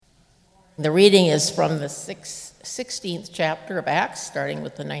The reading is from the 16th chapter of Acts, starting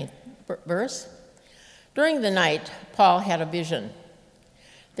with the 9th verse. During the night, Paul had a vision.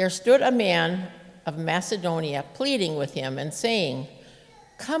 There stood a man of Macedonia pleading with him and saying,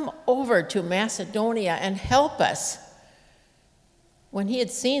 "Come over to Macedonia and help us." When he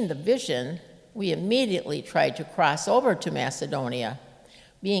had seen the vision, we immediately tried to cross over to Macedonia,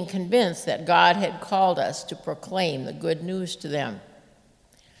 being convinced that God had called us to proclaim the good news to them.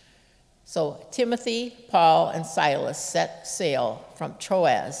 So Timothy, Paul, and Silas set sail from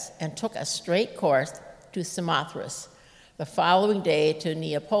Troas and took a straight course to Samothrace, the following day to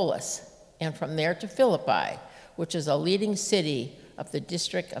Neapolis, and from there to Philippi, which is a leading city of the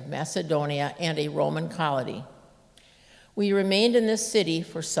district of Macedonia and a Roman colony. We remained in this city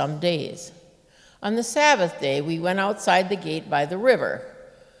for some days. On the Sabbath day, we went outside the gate by the river,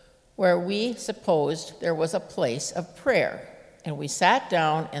 where we supposed there was a place of prayer, and we sat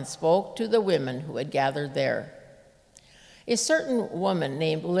down and spoke to the women who had gathered there. A certain woman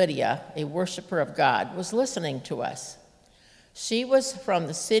named Lydia, a worshiper of God, was listening to us. She was from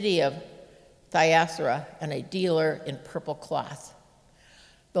the city of Thyatira and a dealer in purple cloth.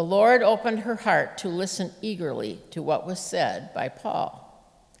 The Lord opened her heart to listen eagerly to what was said by Paul.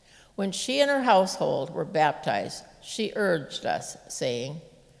 When she and her household were baptized, she urged us, saying,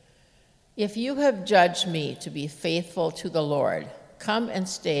 "If you have judged me to be faithful to the Lord, come and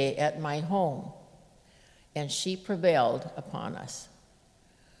stay at my home." And she prevailed upon us.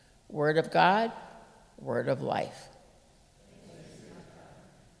 Word of God, word of life.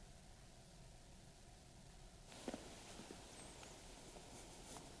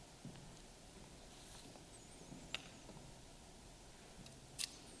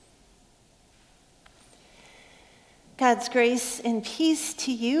 God's grace and peace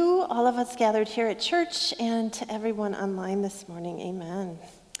to you, all of us gathered here at church, and to everyone online this morning. Amen.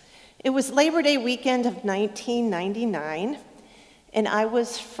 It was Labor Day weekend of 1999, and I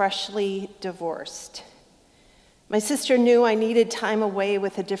was freshly divorced. My sister knew I needed time away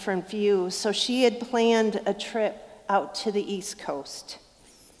with a different view, so she had planned a trip out to the East Coast.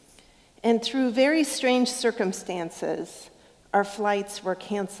 And through very strange circumstances, our flights were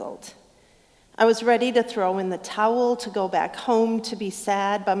canceled. I was ready to throw in the towel to go back home to be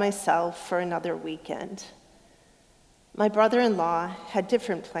sad by myself for another weekend. My brother-in-law had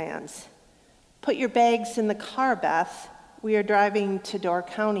different plans. "Put your bags in the car, Beth. We are driving to Door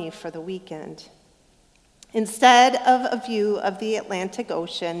County for the weekend." Instead of a view of the Atlantic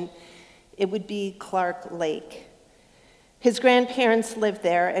Ocean, it would be Clark Lake. His grandparents lived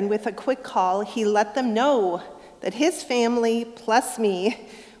there, and with a quick call, he let them know that his family, plus me,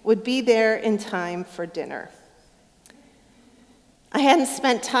 would be there in time for dinner. I hadn't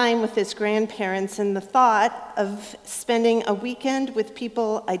spent time with his grandparents, and the thought of spending a weekend with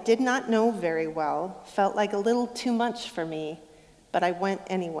people I did not know very well felt like a little too much for me, but I went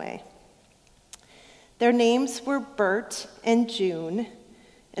anyway. Their names were Bert and June,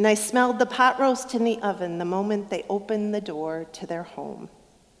 and I smelled the pot roast in the oven the moment they opened the door to their home.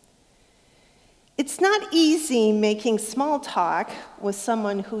 It's not easy making small talk with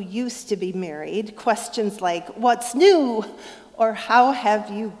someone who used to be married. Questions like, "What's new?" or "How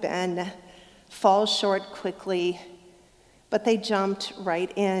have you been?" fall short quickly, but they jumped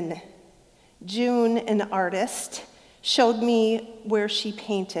right in. June, an artist, showed me where she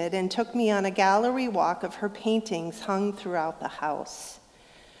painted and took me on a gallery walk of her paintings hung throughout the house.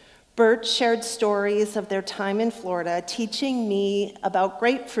 Bert shared stories of their time in Florida, teaching me about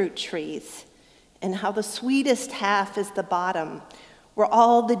grapefruit trees and how the sweetest half is the bottom, where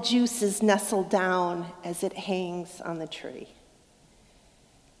all the juices nestle down as it hangs on the tree.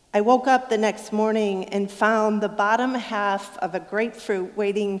 I woke up the next morning and found the bottom half of a grapefruit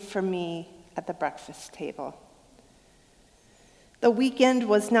waiting for me at the breakfast table. The weekend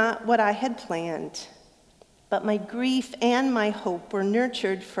was not what I had planned, but my grief and my hope were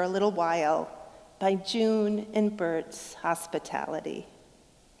nurtured for a little while by June and Bert's hospitality.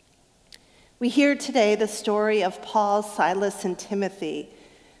 We hear today the story of Paul, Silas, and Timothy.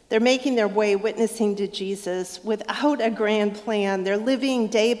 They're making their way witnessing to Jesus without a grand plan. They're living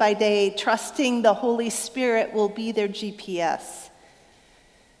day by day, trusting the Holy Spirit will be their GPS.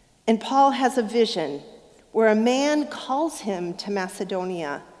 And Paul has a vision where a man calls him to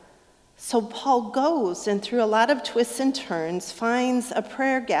Macedonia. So Paul goes, and through a lot of twists and turns, finds a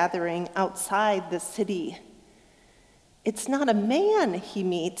prayer gathering outside the city. It's not a man he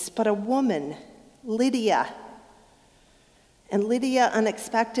meets, but a woman, Lydia. And Lydia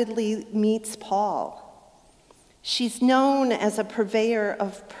unexpectedly meets Paul. She's known as a purveyor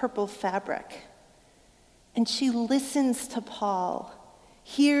of purple fabric. And she listens to Paul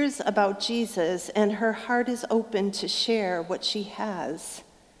hears about Jesus, and her heart is open to share what she has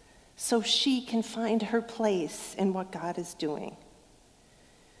so she can find her place in what God is doing.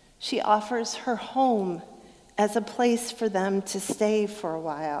 She offers her home as a place for them to stay for a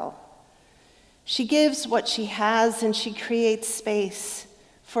while. She gives what she has, and she creates space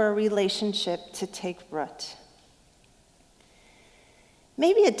for a relationship to take root.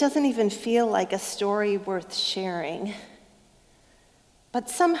 Maybe it doesn't even feel like a story worth sharing, but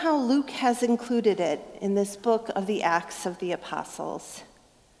somehow Luke has included it in this book of the Acts of the Apostles.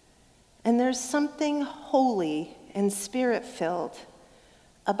 And there's something holy and spirit-filled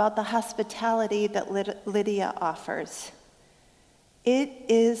about the hospitality that Lydia offers. It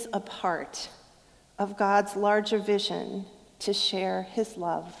is a part of God's larger vision to share his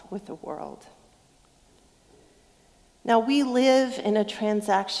love with the world. Now, we live in a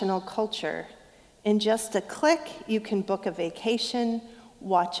transactional culture. In just a click, you can book a vacation,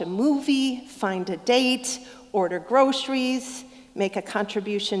 watch a movie, find a date, order groceries, make a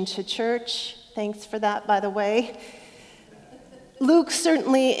contribution to church. Thanks for that, by the way. Luke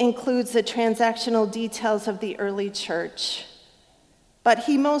certainly includes the transactional details of the early church, but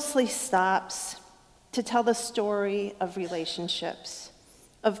he mostly stops to tell the story of relationships,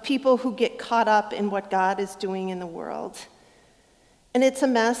 of people who get caught up in what God is doing in the world. And it's a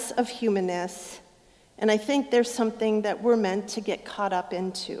mess of humanness, and I think there's something that we're meant to get caught up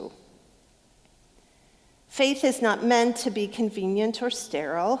into. Faith is not meant to be convenient or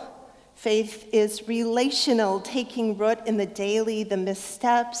sterile. Faith is relational, taking root in the daily, the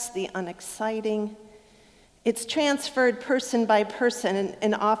missteps, the unexciting. It's transferred person by person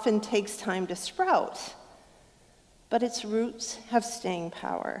and often takes time to sprout. But its roots have staying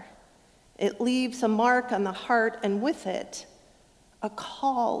power. It leaves a mark on the heart, and with it, a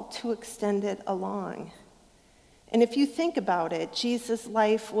call to extend it along. And if you think about it, Jesus'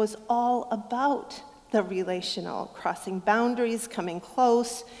 life was all about the relational, crossing boundaries, coming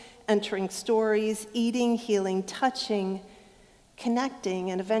close, entering stories, eating, healing, touching,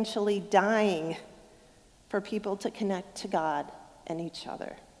 connecting, and eventually dying for people to connect to God and each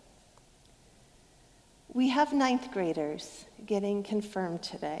other. We have ninth graders getting confirmed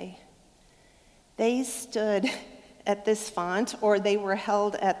today. They stood at this font, or they were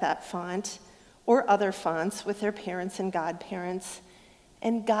held at that font, or other fonts with their parents and godparents,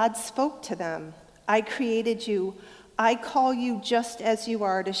 and God spoke to them. I created you. I call you just as you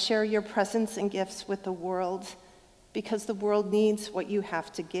are to share your presence and gifts with the world, because the world needs what you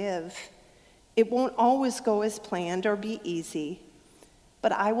have to give. It won't always go as planned or be easy,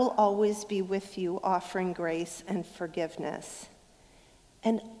 but I will always be with you, offering grace and forgiveness.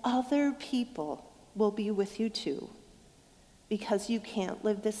 And other people will be with you too, because you can't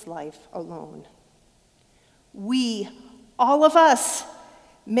live this life alone. We, all of us,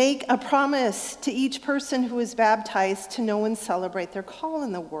 make a promise to each person who is baptized to know and celebrate their call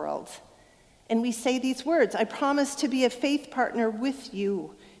in the world. And we say these words: I promise to be a faith partner with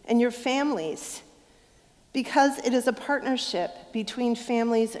you and your families, because it is a partnership between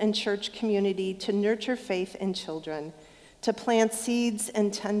families and church community to nurture faith in children, to plant seeds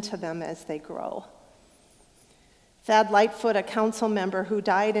and tend to them as they grow. Thad Lightfoot, a council member who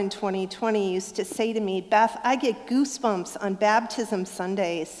died in 2020, used to say to me, Beth, I get goosebumps on baptism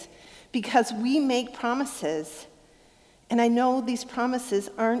Sundays because we make promises. And I know these promises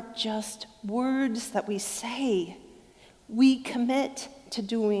aren't just words that we say. We commit to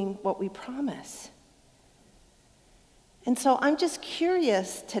doing what we promise. And so I'm just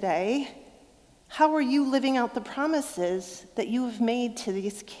curious today, how are you living out the promises that you have made to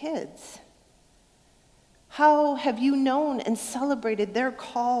these kids? How have you known and celebrated their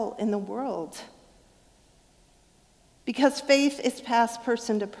call in the world? Because faith is passed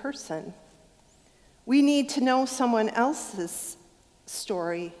person to person. We need to know someone else's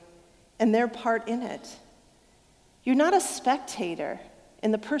story and their part in it. You're not a spectator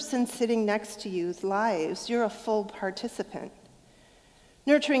in the person sitting next to you's lives. You're a full participant.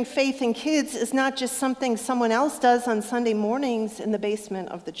 Nurturing faith in kids is not just something someone else does on Sunday mornings in the basement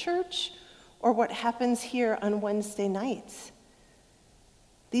of the church, or what happens here on Wednesday nights.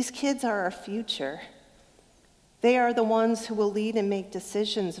 These kids are our future. They are the ones who will lead and make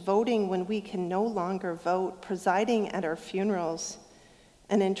decisions, voting when we can no longer vote, presiding at our funerals,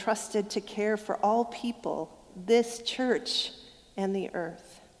 and entrusted to care for all people, this church, and the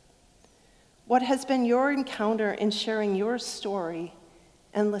earth. What has been your encounter in sharing your story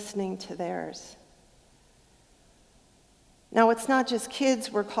and listening to theirs? Now, it's not just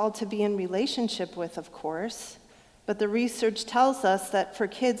kids we're called to be in relationship with, of course, but the research tells us that for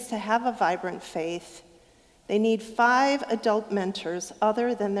kids to have a vibrant faith, They need 5 adult mentors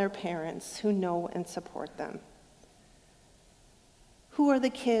other than their parents who know and support them. Who are the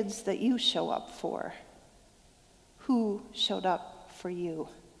kids that you show up for? Who showed up for you?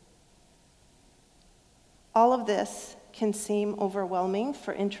 All of this can seem overwhelming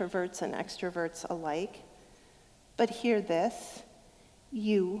for introverts and extroverts alike, but hear this,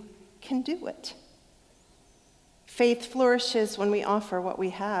 you can do it. Faith flourishes when we offer what we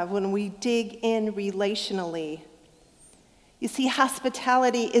have, when we dig in relationally. You see,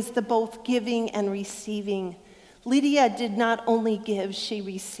 hospitality is the both giving and receiving. Lydia did not only give, she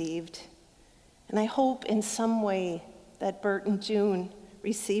received. And I hope in some way that Bert and June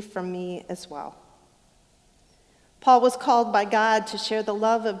receive from me as well. Paul was called by God to share the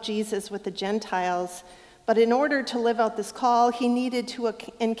love of Jesus with the Gentiles, but in order to live out this call, he needed to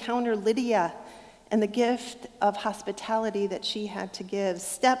encounter Lydia and the gift of hospitality that she had to give.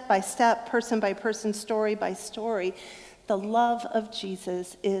 Step by step, person by person, story by story, the love of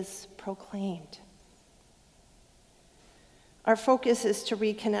Jesus is proclaimed. Our focus is to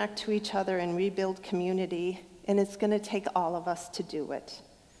reconnect to each other and rebuild community, and it's going to take all of us to do it.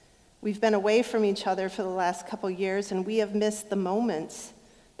 We've been away from each other for the last couple years, and we have missed the moments,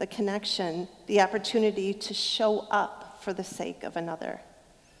 the connection, the opportunity to show up for the sake of another.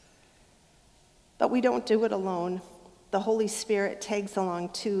 But we don't do it alone. The Holy Spirit tags along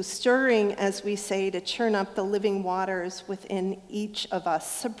too, stirring, as we say, to churn up the living waters within each of us,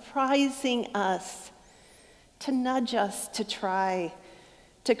 surprising us, to nudge us to try,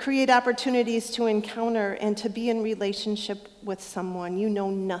 to create opportunities to encounter and to be in relationship with someone you know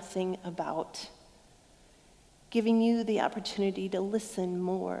nothing about, giving you the opportunity to listen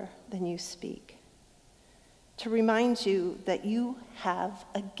more than you speak, to remind you that you have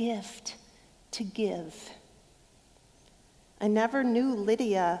a gift to give. I never knew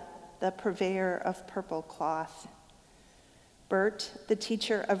Lydia, the purveyor of purple cloth, Bert, the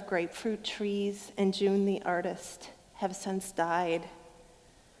teacher of grapefruit trees, and June, the artist, have since died,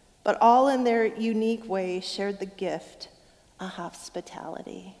 but all in their unique way shared the gift of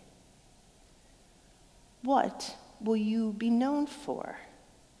hospitality. What will you be known for?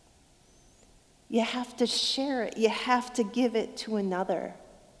 You have to share it. You have to give it to another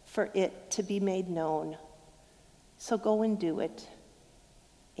for it to be made known. So go and do it.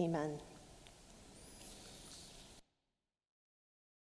 Amen.